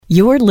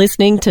You're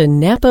listening to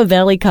Napa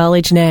Valley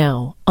College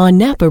Now on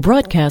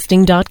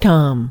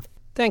NapaBroadcasting.com.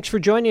 Thanks for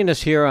joining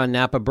us here on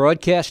Napa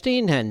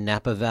Broadcasting and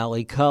Napa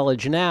Valley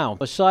College Now.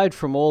 Aside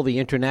from all the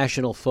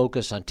international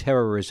focus on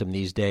terrorism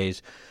these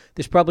days,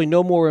 there's probably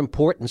no more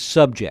important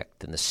subject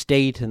than the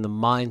state and the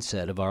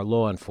mindset of our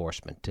law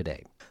enforcement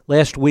today.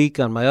 Last week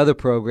on my other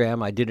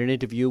program, I did an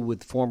interview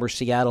with former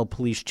Seattle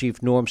Police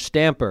Chief Norm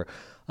Stamper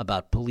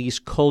about police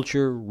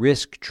culture,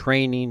 risk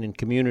training, and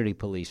community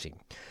policing.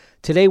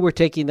 Today we're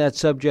taking that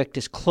subject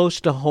as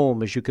close to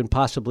home as you can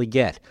possibly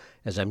get,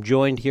 as I'm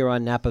joined here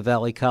on Napa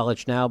Valley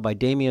College Now by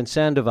Damian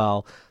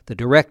Sandoval, the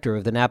director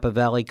of the Napa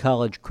Valley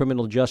College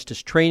Criminal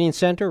Justice Training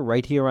Center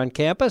right here on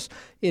campus.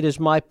 It is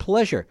my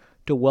pleasure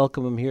to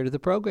welcome him here to the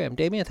program.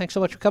 Damian, thanks so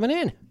much for coming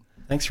in.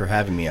 Thanks for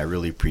having me. I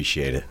really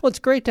appreciate it. Well, it's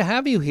great to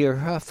have you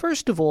here.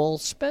 First of all,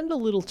 spend a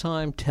little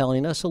time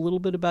telling us a little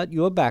bit about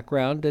your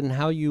background and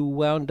how you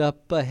wound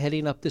up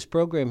heading up this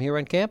program here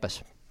on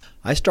campus.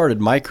 I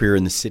started my career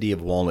in the city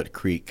of Walnut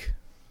Creek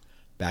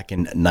back in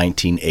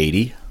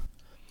 1980.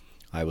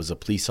 I was a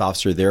police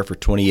officer there for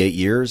 28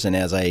 years, and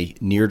as I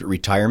neared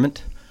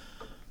retirement,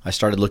 I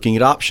started looking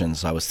at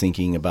options. I was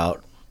thinking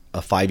about a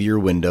 5-year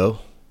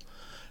window,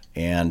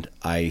 and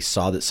I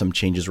saw that some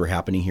changes were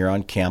happening here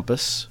on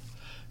campus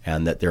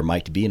and that there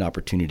might be an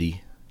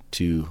opportunity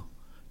to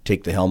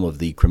take the helm of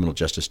the Criminal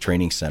Justice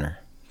Training Center.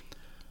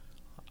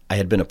 I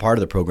had been a part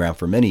of the program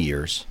for many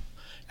years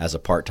as a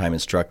part-time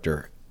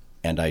instructor,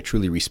 and I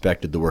truly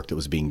respected the work that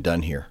was being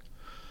done here.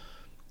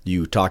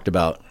 You talked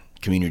about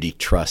community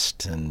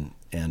trust and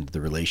the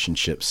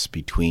relationships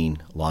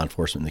between law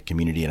enforcement and the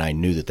community, and I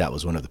knew that that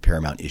was one of the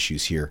paramount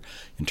issues here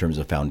in terms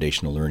of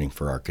foundational learning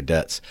for our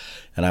cadets,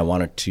 and I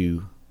wanted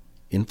to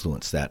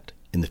influence that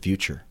in the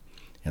future.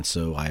 And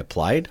so I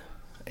applied,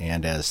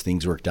 and as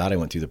things worked out, I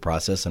went through the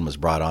process and was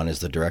brought on as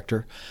the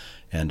director,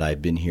 and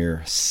I've been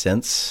here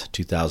since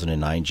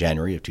 2009,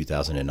 January of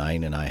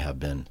 2009, and I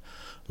have been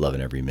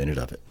loving every minute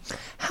of it.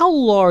 How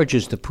large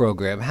is the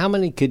program? How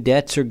many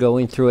cadets are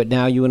going through it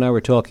now? You and I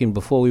were talking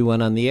before we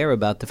went on the air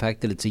about the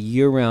fact that it's a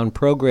year-round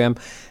program.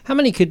 How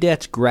many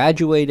cadets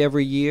graduate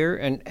every year,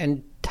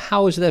 and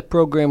how has that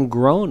program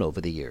grown over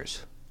the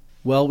years?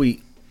 Well,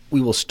 we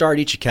will start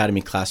each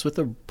academy class with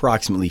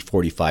approximately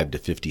 45 to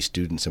 50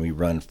 students, and we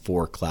run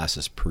 4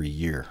 classes per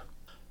year.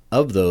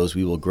 Of those,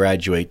 we will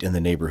graduate in the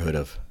neighborhood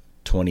of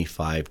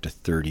 25 to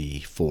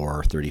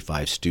 34,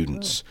 35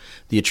 students.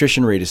 The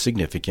attrition rate is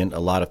significant. A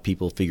lot of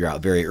people figure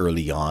out very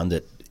early on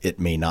that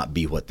it may not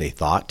be what they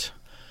thought,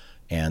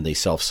 and they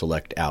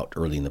self-select out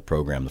early in the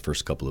program the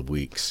first couple of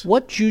weeks.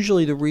 What's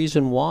usually the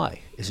reason why?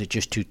 Is it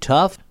just too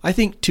tough? I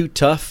think too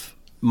tough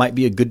might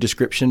be a good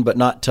description, but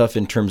not tough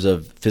in terms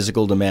of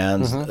physical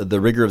demands. Mm-hmm. The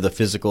rigor of the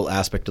physical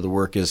aspect of the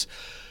work is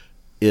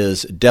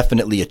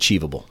definitely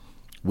achievable.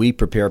 We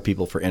prepare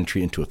people for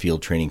entry into a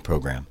field training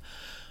program.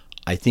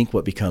 I think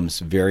what becomes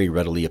very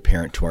readily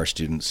apparent to our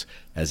students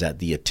is that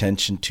the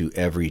attention to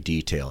every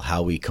detail,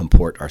 how we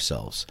comport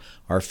ourselves,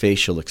 our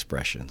facial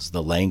expressions,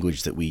 the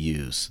language that we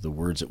use, the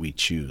words that we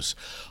choose,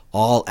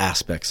 all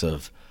aspects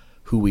of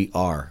who we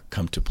are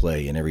come to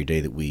play in every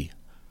day that we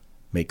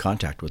make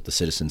contact with the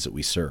citizens that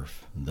we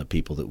serve, the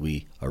people that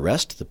we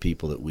arrest, the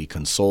people that we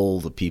console,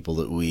 the people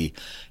that we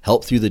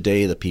help through the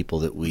day, the people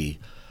that we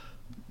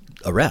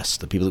arrest,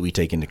 the people that we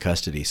take into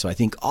custody. So I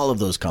think all of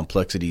those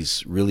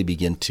complexities really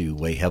begin to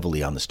weigh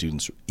heavily on the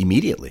students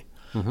immediately.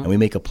 Mm-hmm. And we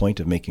make a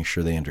point of making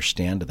sure they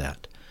understand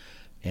that.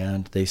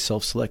 And they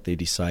self-select. They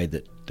decide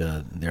that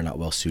they're not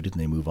well suited and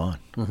they move on.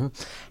 Mm-hmm.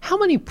 How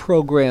many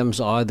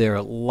programs are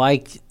there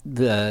like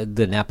the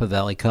Napa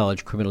Valley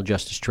College Criminal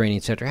Justice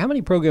Training Center? How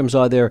many programs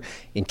are there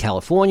in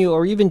California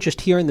or even just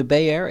here in the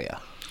Bay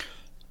Area?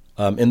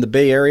 In the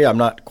Bay Area, I'm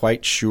not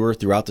quite sure.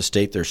 Throughout the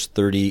state, there's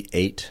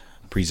 38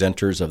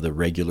 presenters of the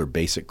regular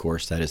basic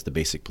course, that is the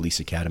Basic Police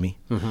Academy.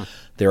 Mm-hmm.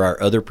 There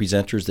are other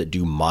presenters that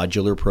do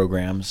modular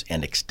programs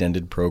and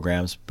extended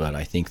programs, but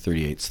I think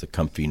 38's the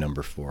comfy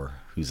number for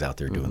who's out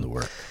there doing the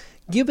work.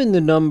 Given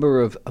the number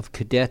of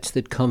cadets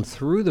that come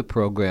through the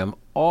program,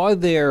 are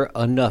there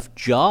enough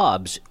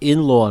jobs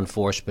in law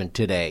enforcement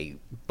today,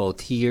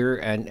 both here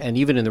and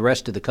even in the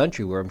rest of the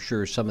country where I'm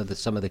sure some of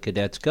the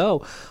cadets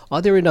go?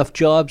 Are there enough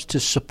jobs to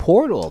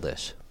support all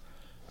this?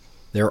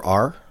 There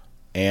are,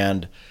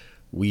 and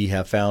we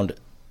have found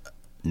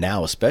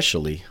now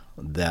especially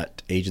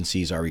that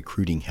agencies are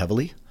recruiting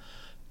heavily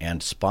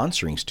and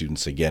sponsoring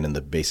students again in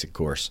the basic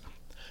course.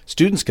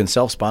 Students can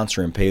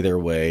self-sponsor and pay their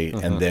way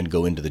and then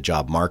go into the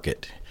job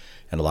market.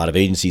 And a lot of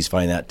agencies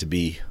find that to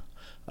be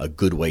a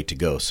good way to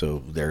go.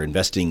 So they're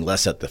investing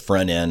less at the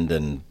front end,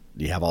 and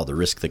you have all the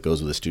risk that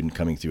goes with a student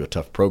coming through a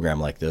tough program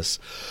like this.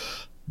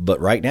 But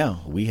right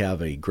now, we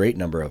have a great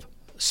number of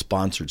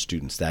sponsored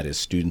students, that is,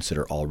 students that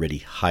are already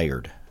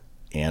hired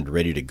and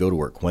ready to go to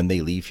work when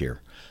they leave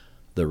here.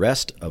 The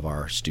rest of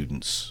our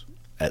students,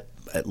 at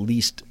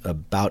least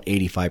about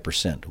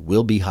 85%,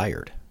 will be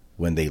hired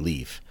when they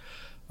leave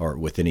or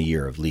within a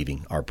year of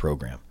leaving our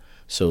program.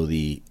 So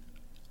the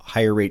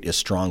hire rate is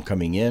strong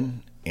coming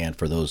in, and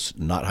for those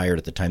not hired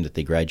at the time that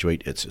they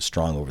graduate, it's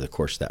strong over the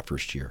course of that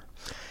first year.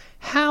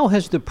 How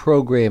has the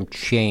program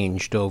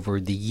changed over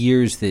the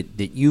years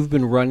that you've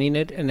been running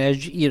it, and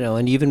as you know,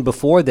 and even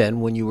before then,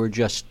 when you were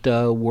just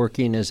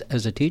working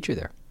as a teacher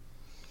there?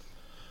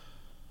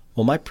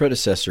 Well, my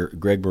predecessor,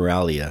 Greg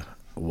Moralia,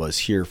 was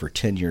here for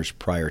 10 years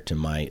prior to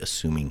my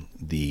assuming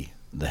the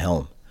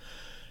helm.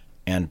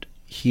 And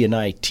he and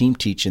I team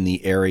teach in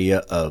the area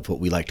of what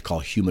we like to call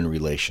human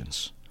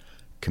relations,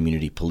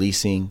 community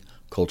policing,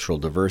 cultural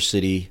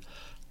diversity,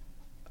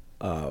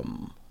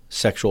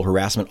 sexual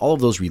harassment, all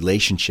of those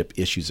relationship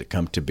issues that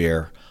come to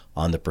bear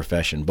on the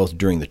profession, both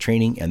during the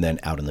training and then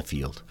out in the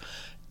field.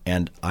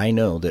 And I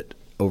know that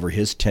over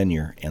his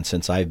tenure, and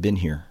since I've been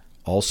here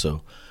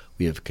also,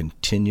 we have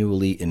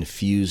continually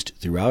infused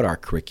throughout our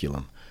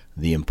curriculum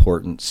the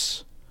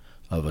importance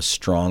of a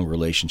strong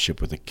relationship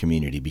with the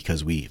community,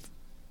 because we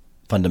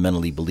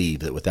fundamentally believe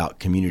that without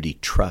community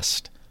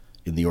trust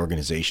in the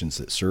organizations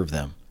that serve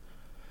them,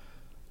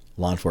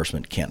 law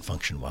enforcement can't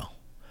function well.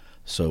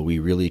 So we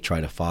really try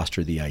to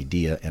foster the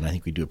idea, and I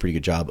think we do a pretty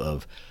good job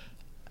of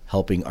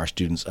helping our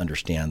students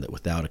understand that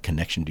without a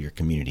connection to your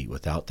community,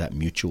 without that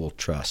mutual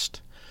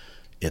trust,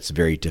 it's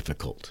very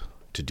difficult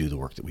to do the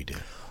work that we do.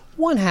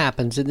 What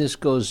happens, and this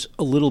goes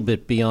a little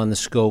bit beyond the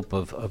scope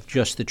of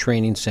just the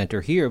training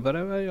center here, but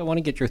I want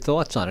to get your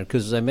thoughts on it,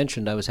 because as I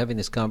mentioned, I was having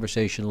this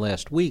conversation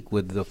last week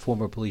with the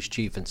former police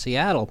chief in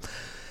Seattle,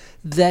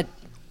 that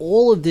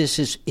all of this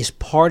is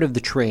part of the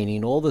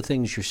training, all the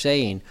things you're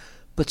saying,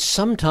 but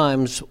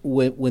sometimes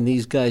when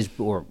these guys,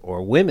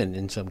 or women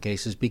in some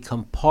cases,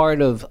 become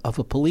part of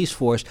a police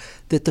force,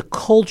 that the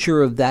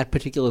culture of that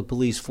particular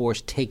police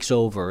force takes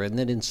over, and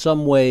that in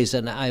some ways,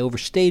 and I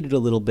overstated a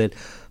little bit,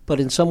 but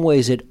in some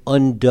ways it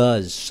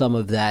undoes some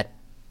of that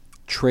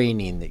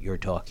training that you're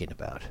talking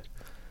about.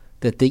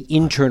 That the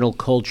internal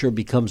culture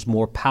becomes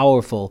more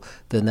powerful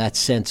than that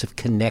sense of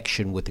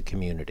connection with the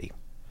community.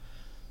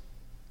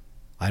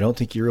 I don't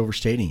think you're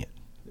overstating it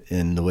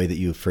in the way that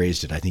you've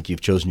phrased it. I think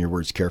you've chosen your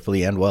words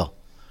carefully and well.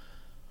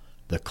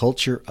 The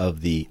culture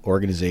of the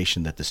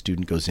organization that the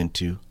student goes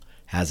into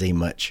has a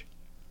much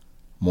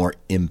more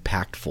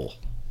impactful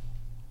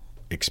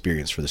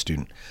experience for the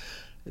student.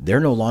 They're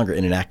no longer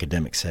in an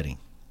academic setting.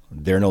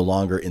 They're no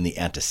longer in the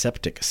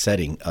antiseptic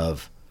setting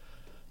of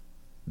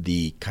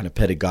the kind of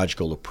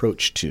pedagogical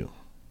approach to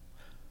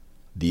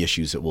the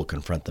issues that will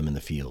confront them in the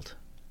field.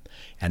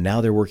 And now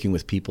they're working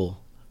with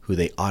people who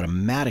they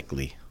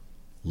automatically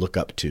look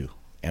up to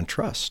and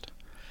trust.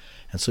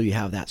 And so you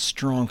have that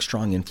strong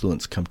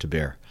influence come to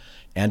bear.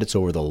 And it's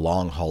over the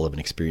long haul of an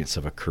experience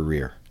of a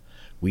career.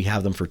 We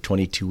have them for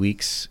 22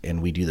 weeks,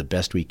 and we do the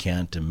best we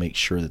can to make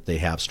sure that they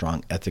have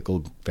strong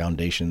ethical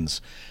foundations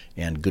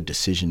and good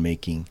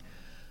decision-making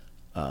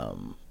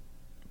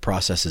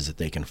processes that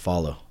they can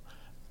follow.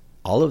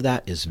 All of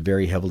that is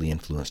very heavily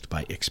influenced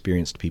by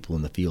experienced people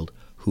in the field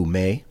who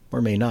may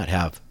or may not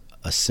have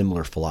a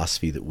similar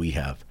philosophy that we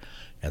have.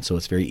 And so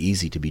it's very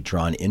easy to be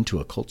drawn into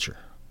a culture.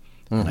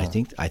 Mm-hmm.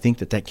 And I think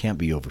that can't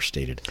be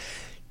overstated.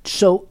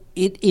 So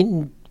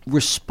in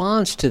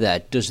response to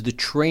that, does the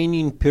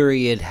training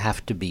period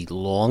have to be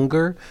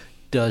longer?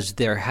 Does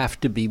there have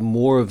to be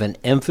more of an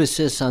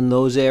emphasis on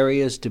those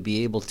areas to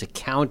be able to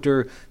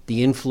counter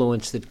the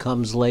influence that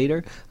comes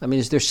later? I mean,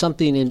 is there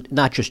something in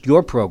not just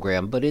your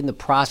program, but in the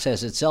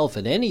process itself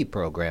in any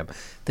program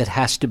that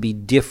has to be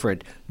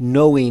different,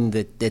 knowing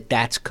that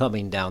that's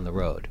coming down the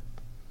road?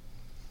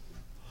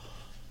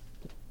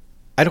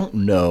 I don't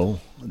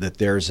know that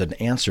there's an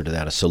answer to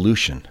that, a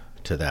solution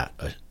to that,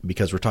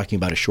 because we're talking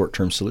about a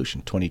short-term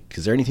solution.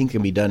 Because anything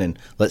can be done in,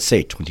 let's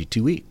say,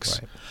 22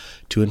 weeks. Right.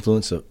 To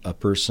influence a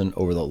person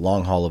over the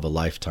long haul of a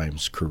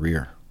lifetime's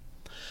career.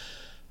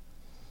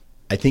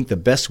 I think the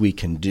best we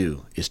can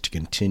do is to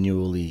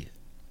continually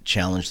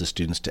challenge the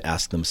students to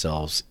ask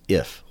themselves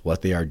if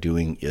what they are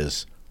doing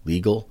is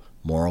legal,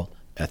 moral,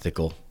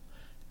 ethical,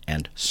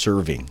 and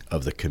serving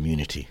of the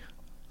community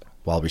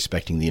while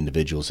respecting the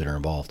individuals that are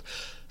involved.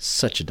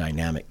 Such a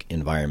dynamic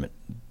environment,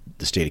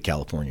 the state of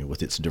California,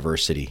 with its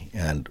diversity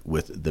and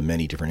with the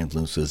many different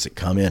influences that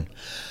come in.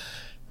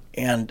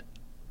 And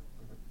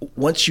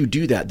once you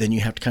do that, then you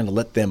have to kind of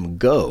let them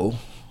go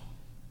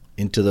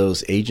into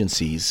those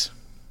agencies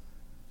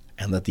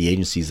and let the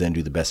agencies then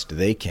do the best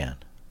they can.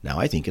 Now,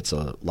 I think it's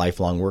a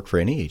lifelong work for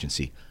any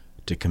agency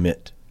to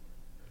commit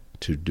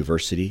to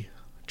diversity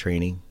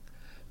training,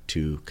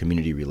 to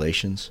community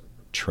relations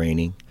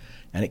training,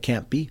 and it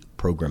can't be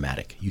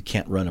programmatic. You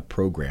can't run a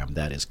program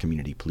that is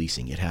community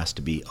policing. It has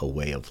to be a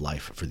way of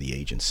life for the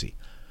agency.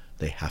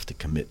 They have to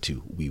commit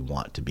to, we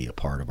want to be a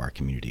part of our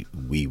community.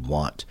 We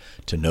want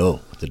to know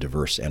the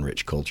diverse and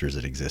rich cultures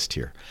that exist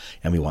here,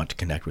 and we want to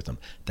connect with them.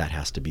 That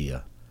has to be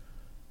a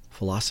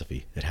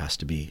philosophy. It has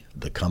to be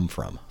the come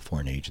from for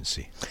an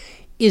agency.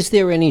 Is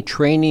there any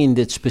training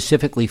that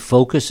specifically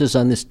focuses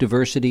on this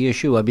diversity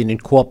issue? I mean, in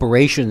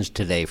corporations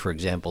today, for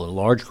example, in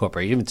large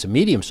corporations, even some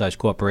medium-sized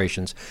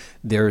corporations,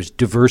 there's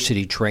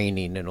diversity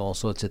training and all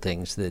sorts of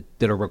things that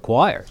are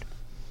required.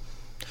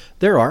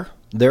 There are.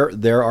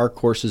 There are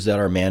courses that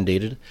are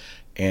mandated,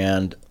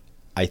 and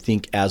I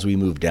think as we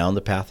move down the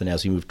path and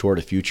as we move toward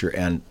a future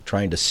and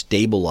trying to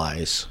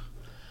stabilize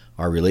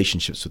our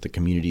relationships with the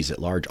communities at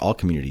large, all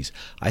communities,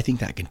 I think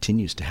that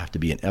continues to have to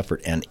be an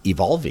effort and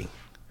evolving.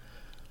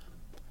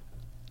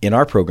 In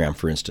our program,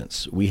 for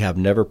instance, we have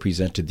never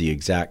presented the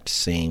exact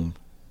same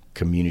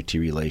community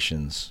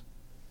relations,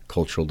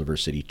 cultural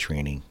diversity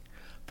training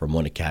from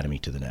one academy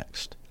to the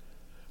next.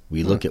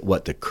 We look at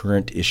what the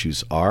current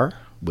issues are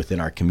within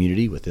our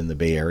community, within the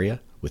Bay Area,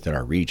 within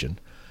our region,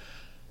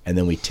 and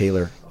then we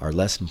tailor our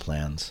lesson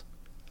plans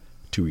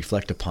to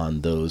reflect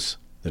upon those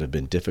that have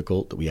been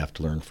difficult that we have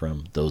to learn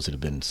from, those that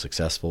have been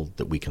successful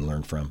that we can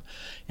learn from,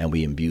 and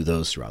we imbue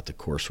those throughout the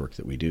coursework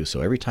that we do.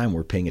 So every time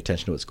we're paying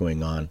attention to what's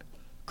going on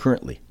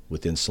currently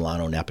within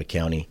Solano, Napa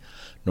County,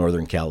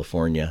 Northern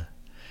California,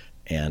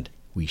 and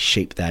we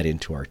shape that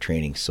into our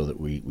training so that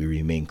we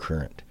remain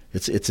current.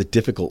 It's a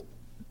difficult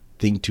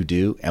thing to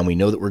do, and we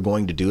know that we're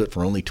going to do it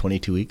for only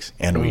 22 weeks,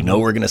 and we know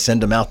we're going to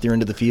send them out there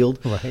into the field,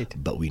 right.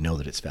 But we know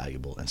that it's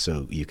valuable, and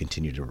so you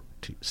continue to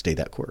stay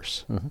that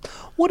course.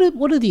 What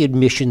are the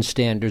admission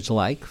standards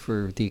like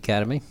for the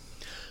academy?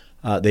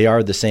 They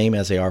are the same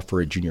as they are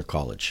for a junior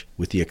college,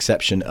 with the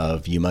exception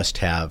of you must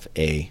have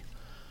a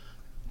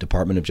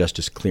Department of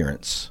Justice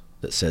clearance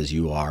that says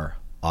you are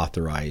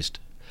authorized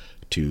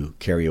to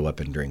carry a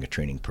weapon during a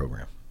training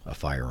program, a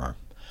firearm.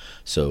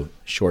 So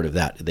short of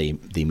that, they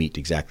meet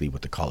exactly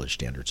what the college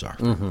standards are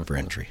for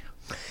entry.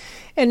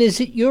 And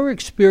is it your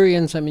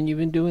experience, I mean, you've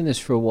been doing this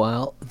for a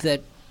while,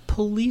 that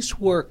police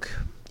work,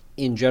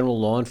 in general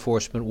law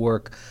enforcement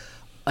work,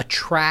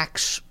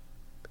 attracts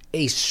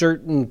a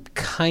certain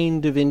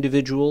kind of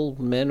individual,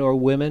 men or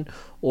women,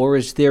 or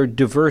is there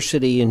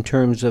diversity in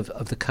terms of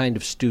the kind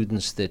of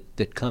students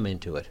that come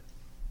into it?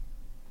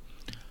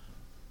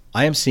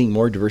 I am seeing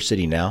more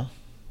diversity now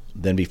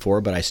than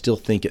before, but I still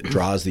think it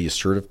draws the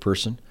assertive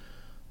person,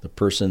 the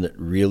person that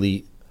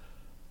really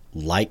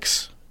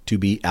likes to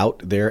be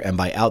out there. And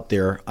by out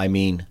there, I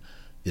mean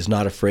is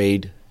not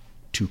afraid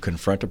to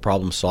confront a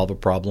problem, solve a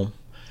problem.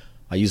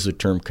 I use the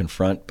term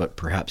confront, but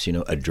perhaps,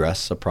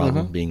 address a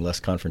problem, being less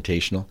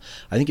confrontational.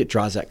 I think it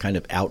draws that kind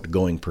of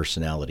outgoing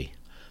personality.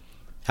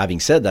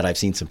 Having said that, I've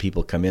seen some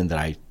people come in that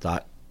I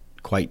thought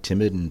quite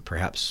timid and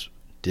perhaps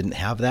didn't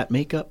have that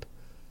makeup,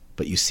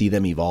 but you see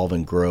them evolve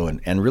and grow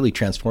and really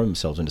transform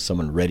themselves into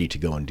someone ready to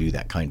go and do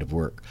that kind of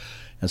work.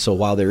 And so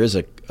while there is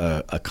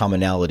a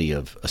commonality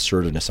of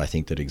assertiveness, I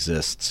think, that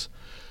exists,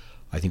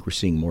 I think we're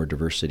seeing more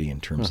diversity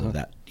in terms of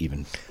that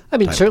even. I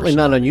mean, certainly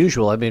not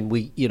unusual. I mean,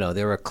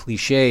 there are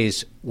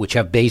cliches which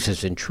have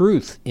basis in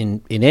truth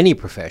in any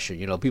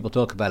profession. People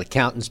talk about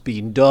accountants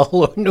being dull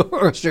or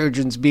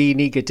neurosurgeons being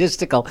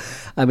egotistical.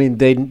 I mean,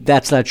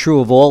 that's not true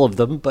of all of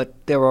them, but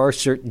there are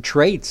certain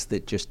traits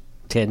that just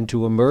tend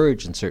to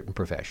emerge in certain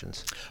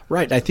professions.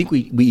 Right. I think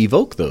we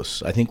evoke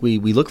those. I think we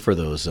look for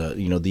those,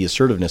 the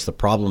assertiveness, the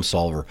problem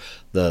solver,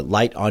 the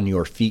light on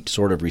your feet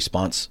sort of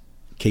response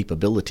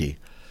capability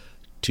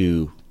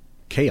to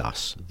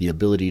chaos, the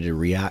ability to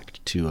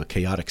react to a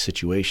chaotic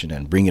situation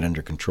and bring it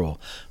under control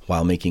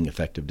while making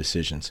effective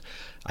decisions.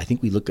 I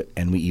think we look at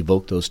and we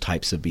evoke those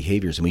types of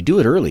behaviors, and we do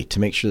it early to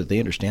make sure that they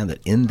understand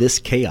that in this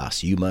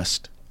chaos you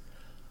must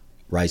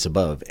rise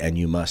above and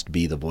you must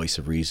be the voice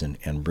of reason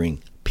and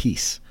bring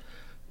peace.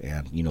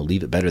 And,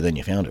 leave it better than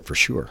you found it, for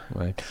sure.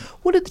 Right.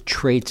 What are the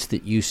traits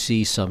that you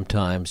see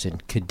sometimes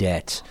in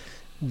cadets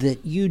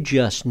that you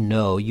just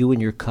know, you and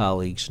your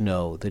colleagues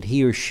know, that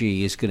he or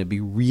she is going to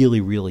be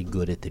really, really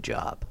good at the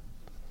job?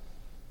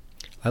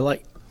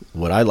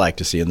 What I like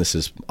to see, and this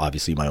is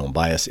obviously my own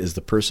bias, is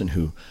the person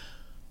who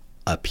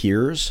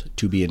appears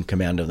to be in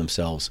command of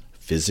themselves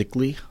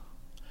physically,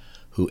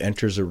 who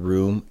enters a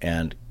room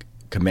and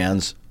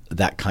commands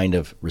that kind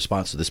of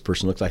response. So this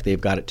person looks like they've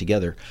got it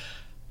together.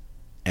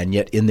 And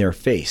yet in their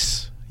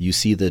face, you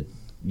see the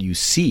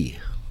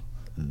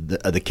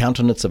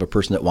countenance of a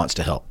person that wants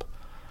to help.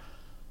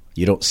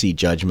 You don't see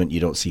judgment,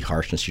 you don't see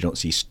harshness, you don't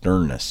see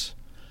sternness,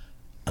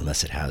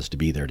 unless it has to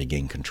be there to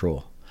gain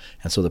control.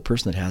 And so the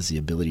person that has the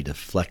ability to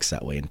flex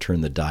that way and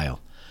turn the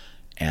dial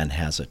and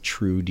has a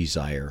true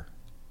desire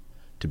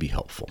to be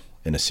helpful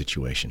in a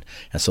situation.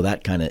 And so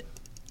that kind of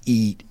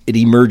it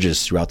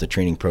emerges throughout the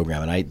training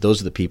program. And those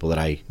are the people that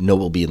I know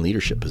will be in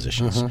leadership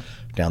positions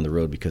down the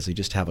road, because they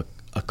just have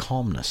a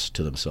calmness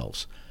to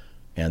themselves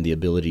and the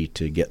ability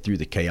to get through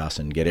the chaos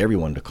and get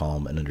everyone to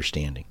calm and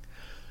understanding.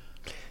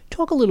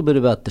 Talk a little bit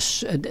about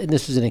this, and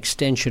this is an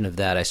extension of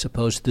that, I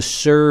suppose, the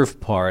serve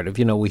part of,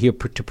 we hear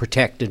to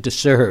protect and to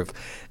serve,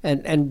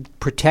 and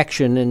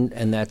protection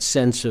and that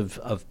sense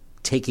of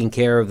taking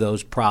care of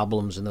those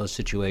problems and those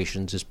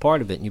situations is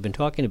part of it, and you've been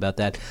talking about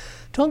that.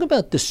 Talk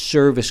about the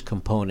service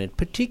component,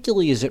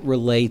 particularly as it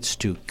relates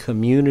to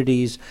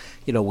communities.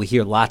 We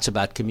hear lots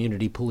about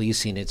community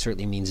policing. It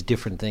certainly means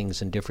different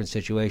things in different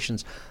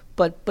situations.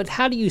 But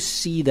how do you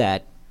see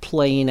that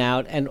playing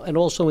out and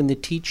also in the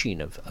teaching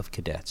of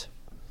cadets?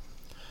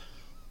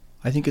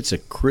 I think it's a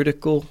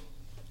critical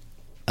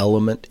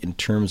element in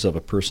terms of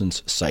a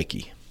person's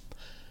psyche,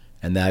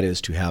 and that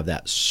is to have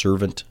that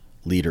servant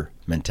leader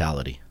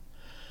mentality.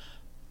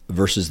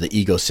 versus the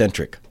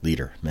egocentric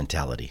leader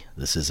mentality.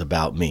 This is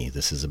about me.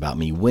 This is about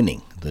me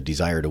winning, the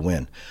desire to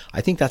win.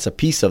 I think that's a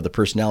piece of the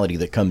personality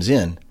that comes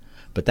in,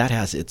 but that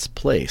has its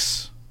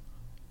place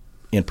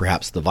in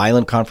perhaps the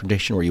violent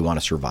confrontation where you want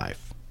to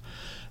survive,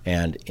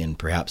 and in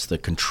perhaps the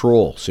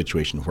control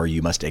situation where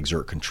you must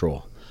exert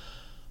control.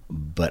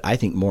 But I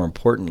think more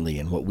importantly,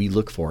 and what we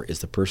look for, is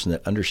the person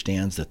that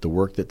understands that the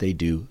work that they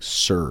do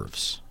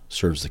serves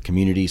the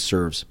community,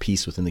 serves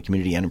peace within the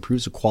community, and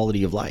improves the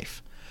quality of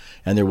life.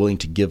 And they're willing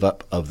to give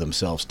up of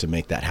themselves to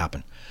make that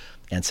happen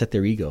and set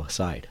their ego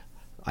aside.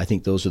 I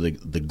think those are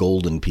the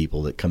golden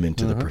people that come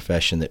into the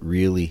profession that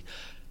really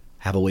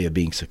have a way of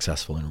being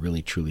successful and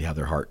really truly have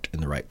their heart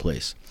in the right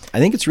place. I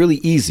think it's really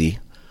easy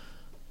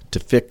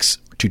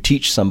to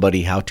teach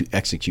somebody how to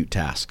execute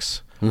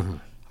tasks. Mm-hmm.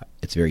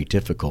 It's very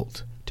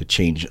difficult to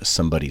change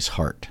somebody's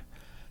heart.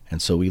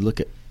 And so we look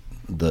at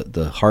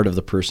the heart of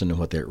the person and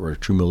what their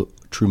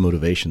true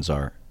motivations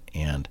are,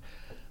 and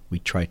we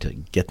try to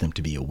get them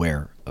to be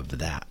aware of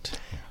that.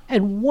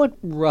 And what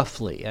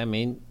roughly, I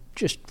mean,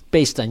 just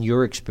based on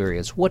your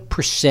experience, what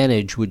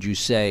percentage would you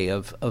say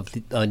of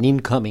an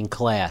incoming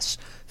class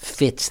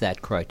fits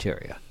that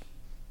criteria?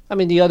 I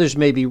mean, the others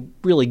may be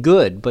really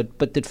good, but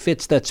that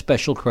fits that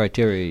special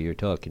criteria you're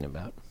talking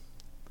about.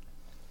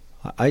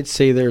 I'd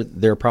say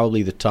they're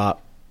probably the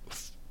top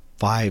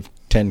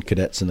 5-10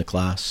 cadets in the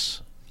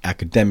class,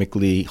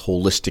 academically,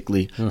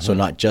 holistically. Mm-hmm. So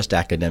not just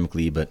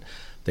academically, but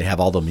they have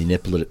all the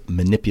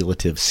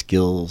manipulative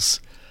skills,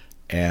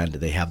 and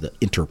they have the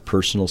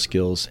interpersonal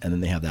skills, and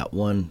then they have that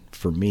one,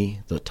 for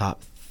me, the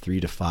top 3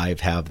 to 5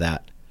 have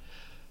that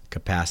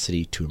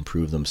capacity to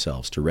improve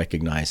themselves, to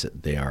recognize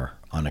that they are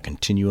on a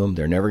continuum.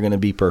 They're never going to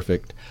be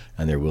perfect,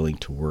 and they're willing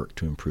to work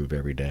to improve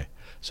every day.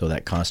 So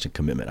that constant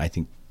commitment, I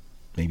think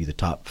maybe the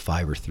top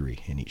 5 or 3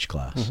 in each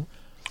class. Mm-hmm.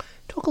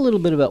 Talk a little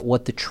bit about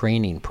what the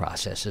training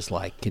process is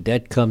like.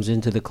 Cadet comes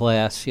into the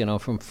class,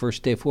 from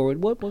first day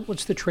forward.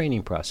 What's the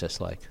training process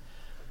like?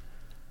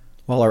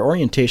 Well, our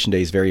orientation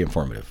day is very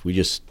informative. We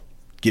just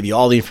give you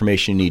all the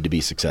information you need to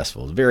be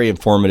successful. It's very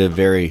informative,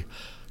 very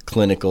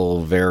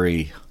clinical,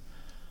 very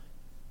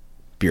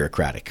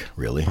bureaucratic,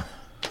 really.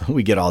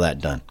 We get all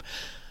that done.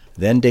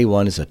 Then day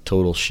 1 is a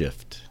total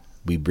shift.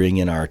 We bring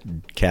in our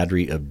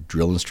cadre of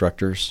drill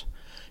instructors,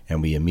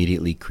 and we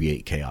immediately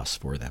create chaos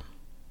for them.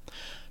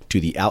 To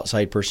the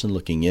outside person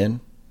looking in,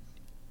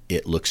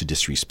 it looks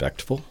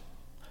disrespectful.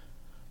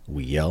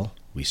 We yell,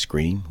 we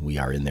scream, we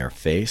are in their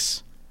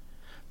face.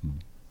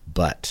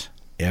 But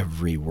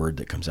every word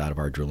that comes out of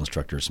our drill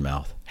instructor's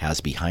mouth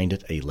has behind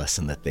it a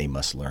lesson that they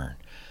must learn.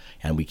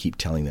 And we keep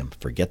telling them,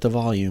 forget the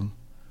volume,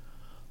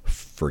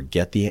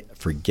 forget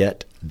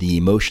the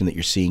emotion that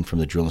you're seeing from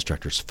the drill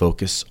instructors.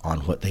 Focus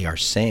on what they are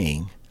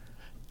saying,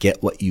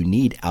 get what you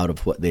need out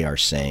of what they are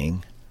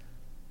saying,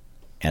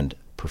 and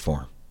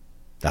perform.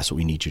 That's what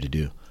we need you to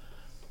do.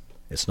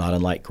 It's not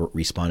unlike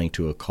responding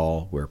to a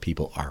call where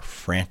people are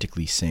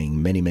frantically saying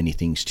many, many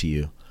things to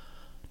you,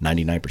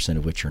 99%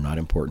 of which are not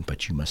important,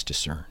 but you must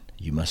discern.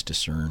 You must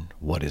discern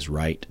what is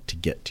right to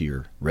get to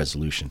your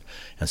resolution.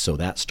 And so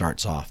that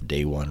starts off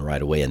day 1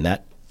 right away, and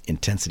that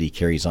intensity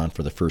carries on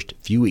for the first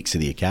few weeks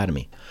of the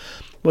academy.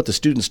 What the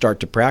students start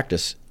to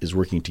practice is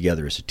working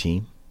together as a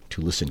team, to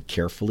listen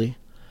carefully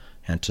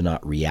and to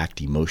not react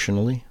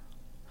emotionally.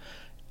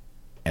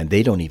 And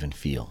they don't even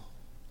feel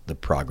the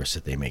progress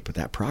that they make, but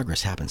that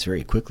progress happens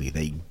very quickly.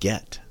 They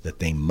get that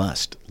they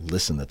must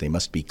listen, that they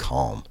must be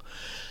calm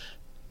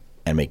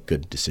and make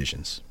good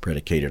decisions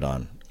predicated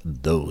on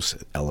those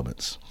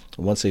elements.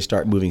 Once they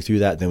start moving through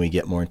that, then we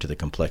get more into the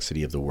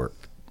complexity of the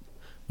work.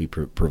 We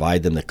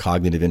provide them the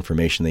cognitive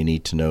information they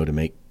need to know to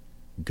make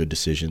good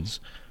decisions.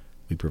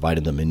 We provide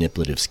them the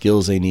manipulative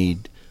skills they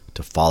need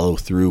to follow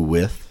through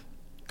with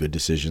good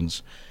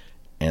decisions.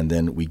 And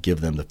then we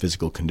give them the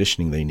physical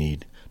conditioning they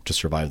need to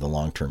survive the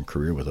long-term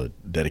career with a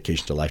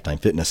dedication to lifetime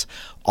fitness.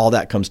 All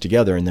that comes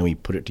together, and then we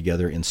put it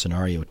together in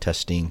scenario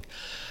testing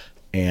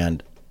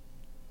and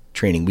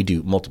training. We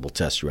do multiple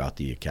tests throughout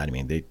the academy,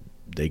 and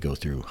they go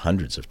through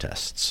hundreds of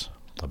tests,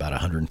 about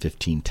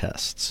 115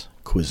 tests,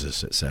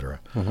 quizzes, etc.,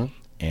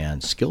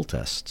 and skill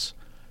tests.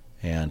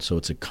 And so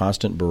it's a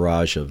constant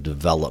barrage of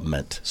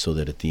development so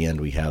that at the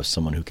end we have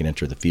someone who can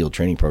enter the field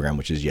training program,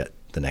 which is yet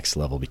the next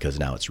level because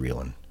now it's real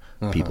and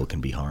people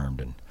can be harmed.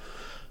 And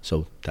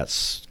so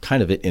that's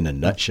kind of it in a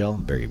nutshell,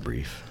 very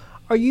brief.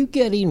 Are you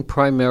getting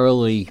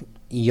primarily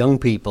young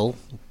people,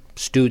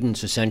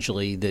 students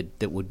essentially,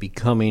 that would be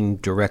coming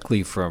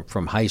directly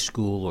from high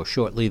school or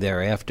shortly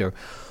thereafter?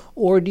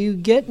 Or do you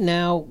get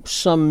now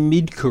some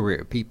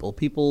mid-career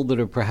people that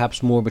are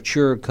perhaps more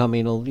mature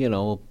coming,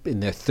 in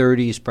their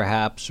 30s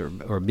perhaps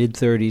or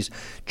mid-30s,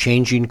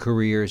 changing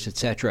careers,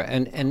 etc.?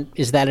 And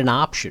is that an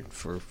option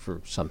for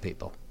some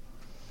people?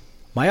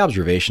 My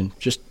observation,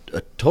 just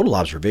a total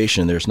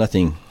observation, there's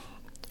nothing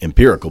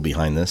empirical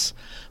behind this,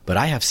 but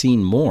I have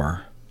seen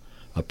more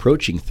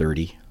approaching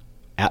 30,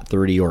 at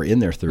 30 or in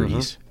their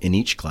 30s in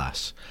each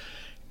class.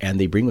 And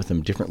they bring with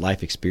them different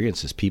life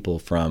experiences, people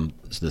from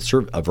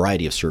a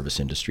variety of service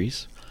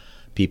industries,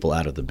 people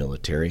out of the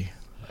military,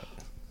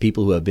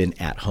 people who have been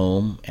at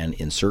home and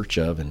in search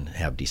of and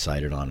have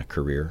decided on a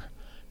career.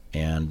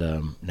 And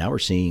now we're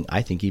seeing,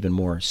 I think, even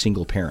more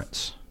single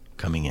parents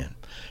coming in.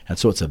 And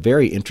so it's a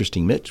very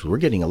interesting mix. We're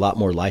getting a lot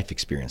more life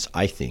experience,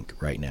 I think,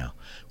 right now,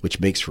 which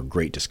makes for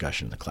great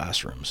discussion in the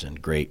classrooms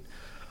and great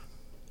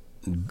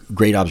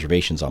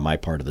observations on my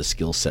part of the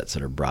skill sets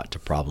that are brought to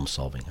problem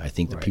solving. I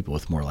think the people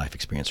with more life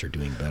experience are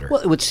doing better.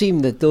 Well, it would seem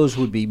that those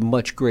would be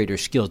much greater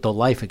skills, the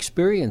life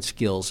experience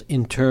skills,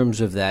 in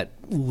terms of that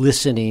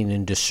listening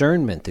and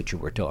discernment that you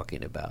were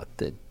talking about,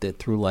 that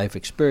through life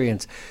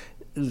experience,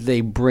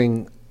 they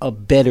bring a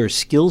better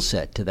skill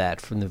set to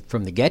that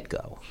from the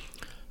get-go.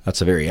 That's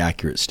a very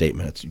accurate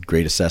statement. It's a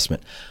great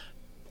assessment.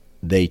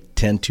 They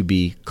tend to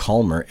be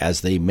calmer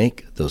as they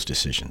make those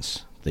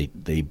decisions.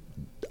 They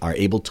are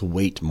able to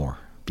wait more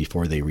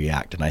before they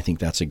react, and I think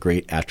that's a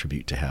great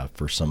attribute to have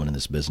for someone in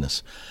this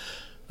business.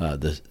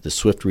 The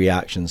swift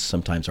reactions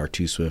sometimes are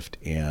too swift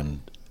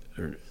and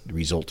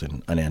result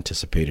in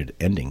unanticipated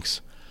endings.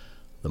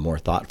 The more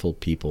thoughtful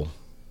people,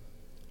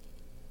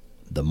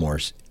 the more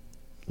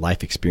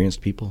life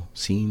experienced people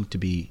seem to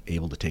be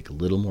able to take a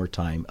little more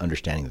time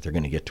understanding that they're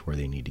going to get to where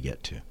they need to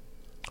get to.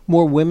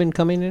 More women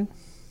coming in?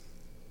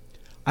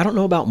 I don't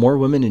know about more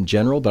women in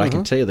general, but I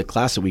can tell you the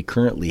class that we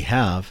currently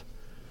have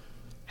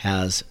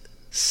has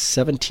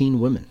 17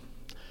 women,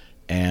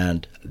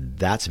 and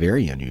that's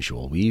very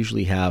unusual. We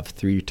usually have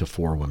 3 to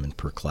 4 women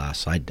per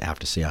class, I'd have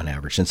to say, on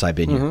average, since I've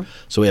been here.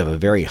 So we have a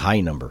very high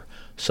number.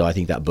 So I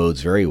think that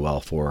bodes very well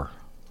for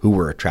who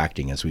we're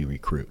attracting as we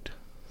recruit.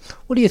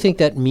 What do you think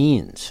that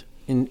means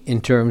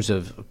in terms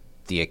of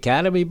the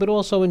academy, but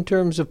also in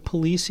terms of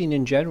policing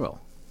in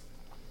general?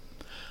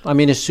 I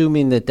mean,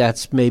 assuming that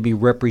that's maybe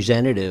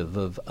representative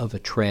of a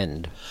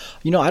trend.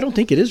 You know, I don't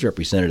think it is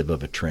representative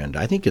of a trend.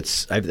 I think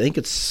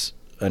it's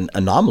an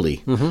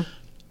anomaly.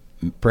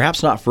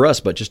 Perhaps not for us,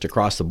 but just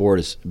across the board,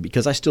 is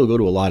because I still go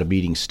to a lot of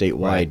meetings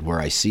statewide where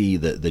I see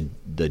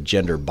the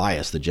gender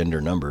bias, the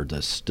gender number,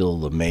 still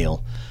the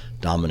male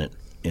dominant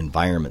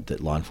environment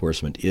that law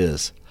enforcement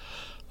is.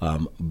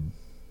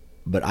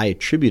 But I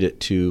attribute it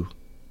to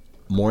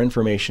more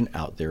information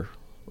out there,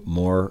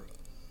 more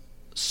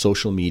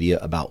social media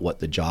about what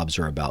the jobs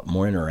are about,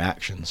 more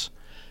interactions,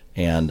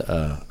 and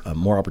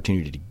more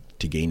opportunity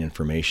to gain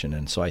information.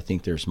 And so I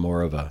think there's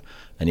more of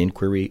an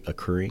inquiry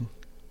occurring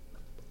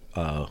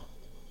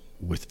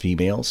with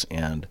females,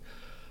 and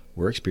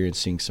we're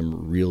experiencing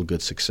some real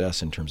good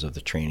success in terms of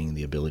the training and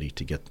the ability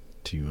to get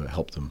to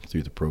help them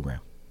through the program.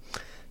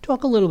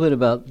 Talk a little bit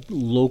about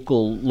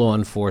local law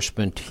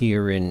enforcement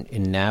here in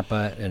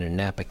Napa and in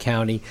Napa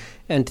County,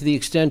 and to the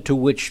extent to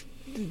which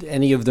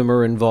any of them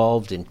are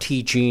involved in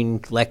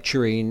teaching,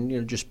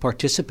 lecturing, just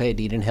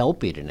participating and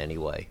helping in any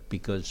way,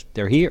 because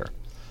they're here.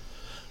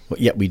 Well,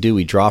 yeah, we do.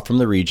 We draw from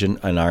the region,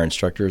 and our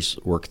instructors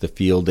work the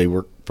field. They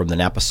work from the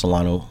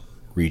Napa-Solano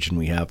region.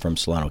 We have from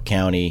Solano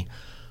County,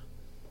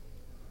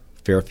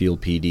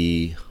 Fairfield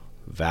PD,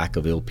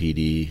 Vacaville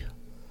PD,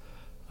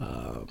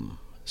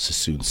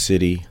 Suisun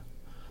City.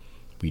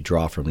 We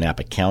draw from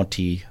Napa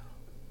County,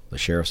 the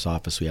Sheriff's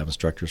Office. We have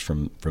instructors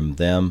from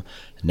them,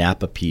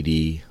 Napa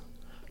PD,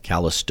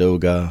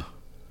 Calistoga.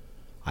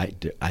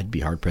 I'd be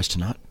hard-pressed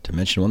to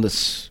mention one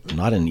that's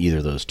not in either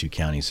of those two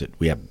counties. That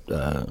we have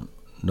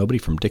nobody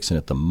from Dixon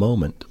at the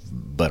moment,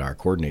 but our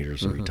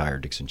coordinators are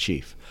retired Dixon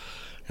chief.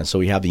 And so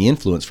we have the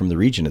influence from the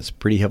region. It's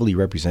pretty heavily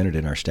represented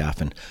in our staff,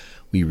 and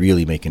we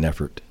really make an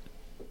effort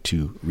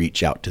to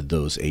reach out to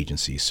those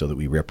agencies so that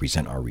we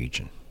represent our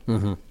region.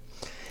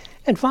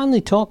 And finally,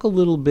 talk a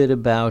little bit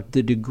about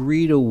the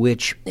degree to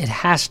which it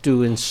has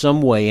to in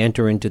some way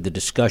enter into the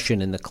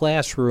discussion in the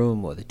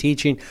classroom or the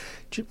teaching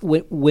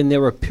when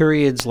there are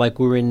periods like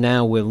we're in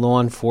now where law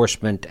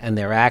enforcement and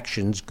their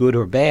actions, good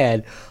or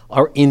bad,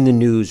 are in the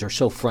news or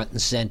so front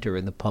and center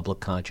in the public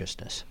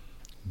consciousness.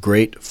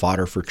 Great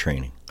fodder for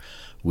training.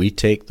 We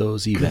take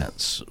those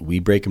events, we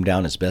break them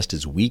down as best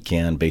as we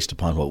can based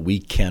upon what we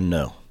can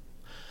know.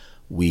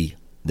 We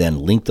then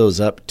link those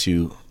up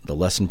to the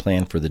lesson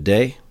plan for the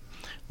day.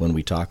 When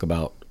we talk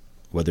about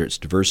whether it's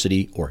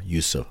diversity or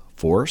use of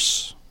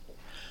force,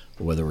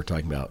 whether we're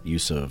talking about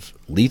use of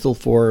lethal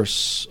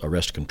force,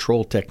 arrest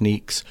control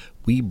techniques,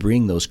 we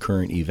bring those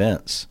current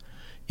events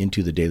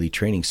into the daily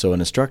training. So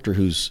an instructor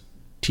who's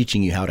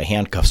teaching you how to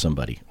handcuff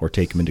somebody or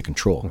take them into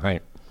control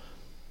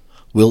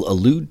will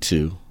allude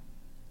to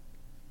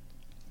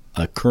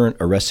a current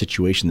arrest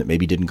situation that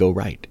maybe didn't go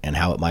right and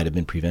how it might have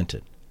been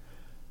prevented.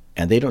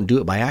 And they don't do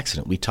it by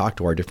accident. We talk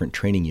to our different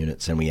training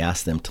units and we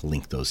ask them to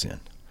link those in,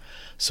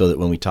 so that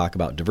when we talk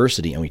about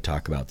diversity and we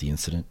talk about the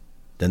incident,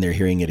 then they're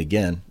hearing it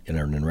again in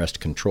an arrest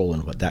control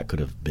and what that could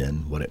have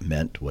been, what it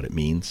meant, what it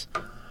means.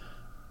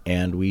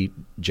 And we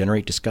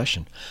generate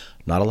discussion.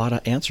 Not a lot of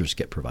answers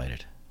get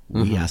provided.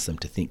 We ask them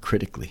to think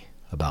critically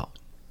about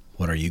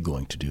what are you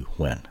going to do,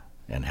 when,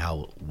 and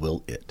how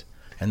will it.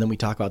 And then we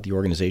talk about the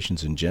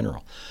organizations in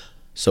general.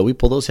 So we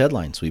pull those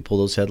headlines. We pull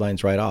those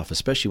headlines right off,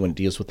 especially when it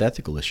deals with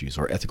ethical issues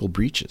or ethical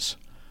breaches.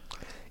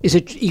 Is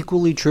it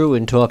equally true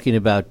in talking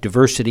about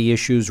diversity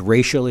issues,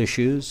 racial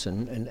issues,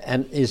 and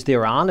is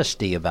there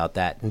honesty about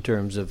that in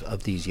terms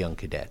of these young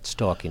cadets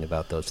talking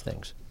about those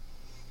things?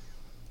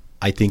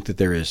 I think that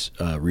there is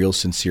a real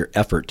sincere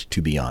effort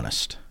to be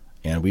honest.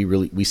 And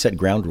we set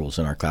ground rules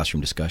in our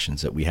classroom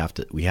discussions that we have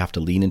to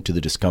lean into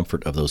the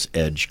discomfort of those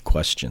edge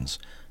questions,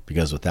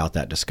 because without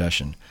that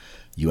discussion,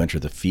 you enter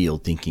the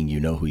field thinking you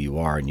know who you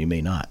are, and you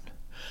may not.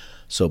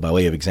 So by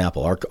way of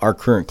example, our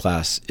current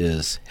class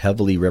is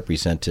heavily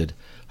represented.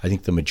 I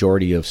think the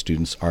majority of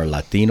students are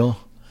Latino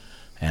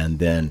and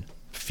then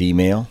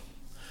female.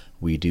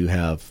 We do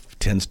have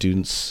 10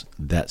 students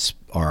that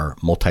are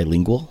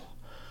multilingual.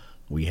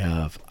 We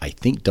have, I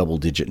think,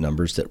 double-digit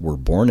numbers that were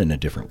born in a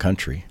different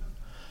country.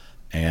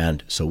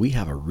 And so we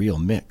have a real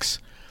mix.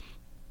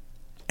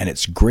 And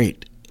it's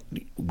great.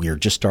 We're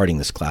just starting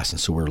this class, and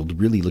so we're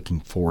really looking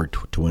forward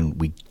to when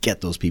we get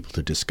those people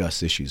to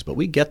discuss issues. But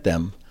we get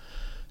them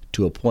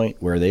to a point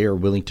where they are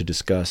willing to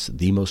discuss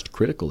the most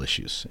critical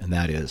issues, and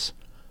that is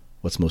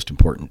what's most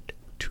important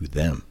to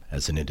them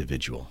as an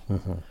individual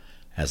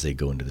as they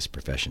go into this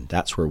profession.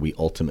 That's where we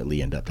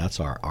ultimately end up. That's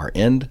our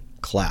end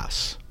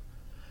class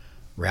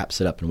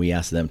wraps it up, and we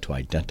ask them to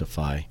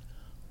identify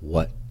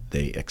what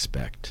they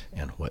expect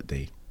and what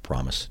they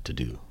promise to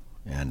do.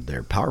 And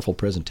they're powerful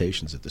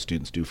presentations that the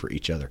students do for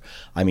each other.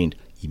 I mean,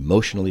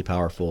 emotionally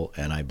powerful,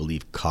 and I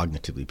believe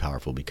cognitively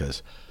powerful,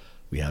 because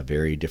we have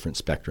very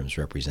different spectrums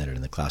represented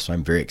in the class. So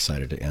I'm very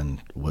excited,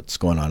 and what's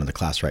going on in the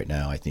class right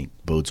now, I think,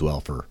 bodes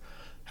well for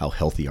how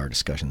healthy our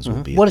discussions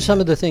will be. What are some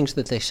of the things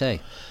that they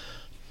say?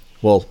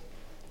 Well,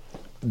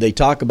 they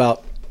talk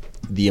about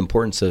the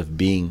importance of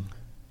being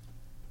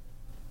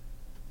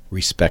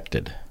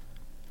respected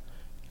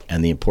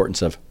and the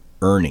importance of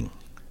earning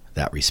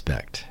that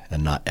respect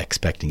and not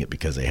expecting it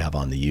because they have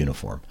on the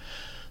uniform.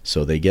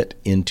 So they get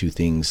into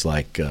things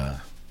like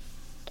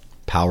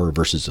power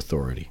versus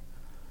authority,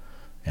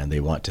 and they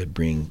want to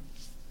bring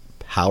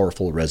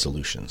powerful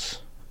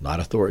resolutions,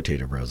 not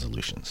authoritative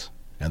resolutions.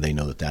 And they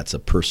know that that's a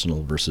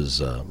personal versus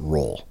a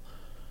role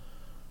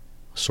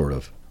sort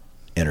of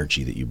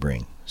energy that you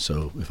bring.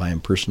 So if I am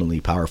personally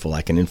powerful,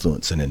 I can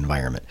influence an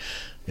environment.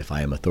 If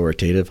I am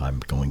authoritative, I'm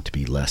going to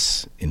be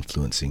less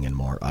influencing and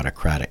more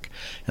autocratic.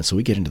 And so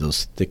we get into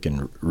those thick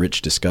and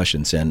rich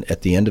discussions, and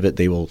at the end of it,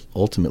 they will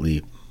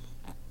ultimately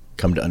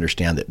come to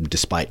understand that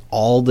despite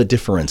all the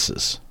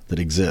differences that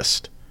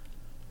exist,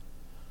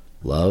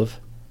 love,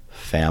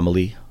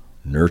 family,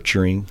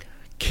 nurturing,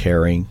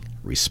 caring,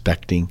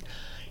 respecting,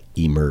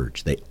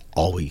 emerge. They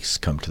always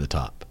come to the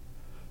top.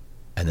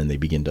 And then they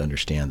begin to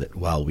understand that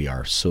while we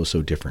are so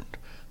different,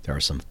 there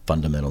are some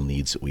fundamental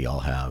needs that we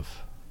all have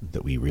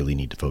that we really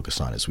need to focus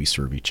on as we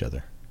serve each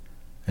other.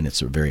 And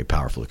it's a very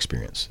powerful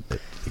experience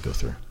that they go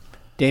through.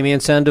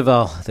 Damian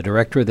Sandoval, the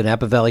director of the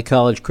Napa Valley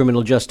College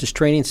Criminal Justice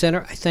Training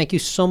Center, I thank you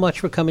so much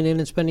for coming in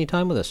and spending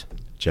time with us.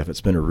 Jeff,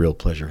 it's been a real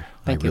pleasure.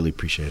 Thank you. Really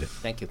appreciate it.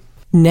 Thank you.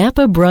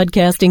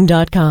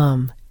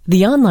 NapaBroadcasting.com,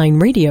 the online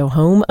radio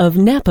home of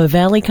Napa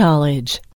Valley College.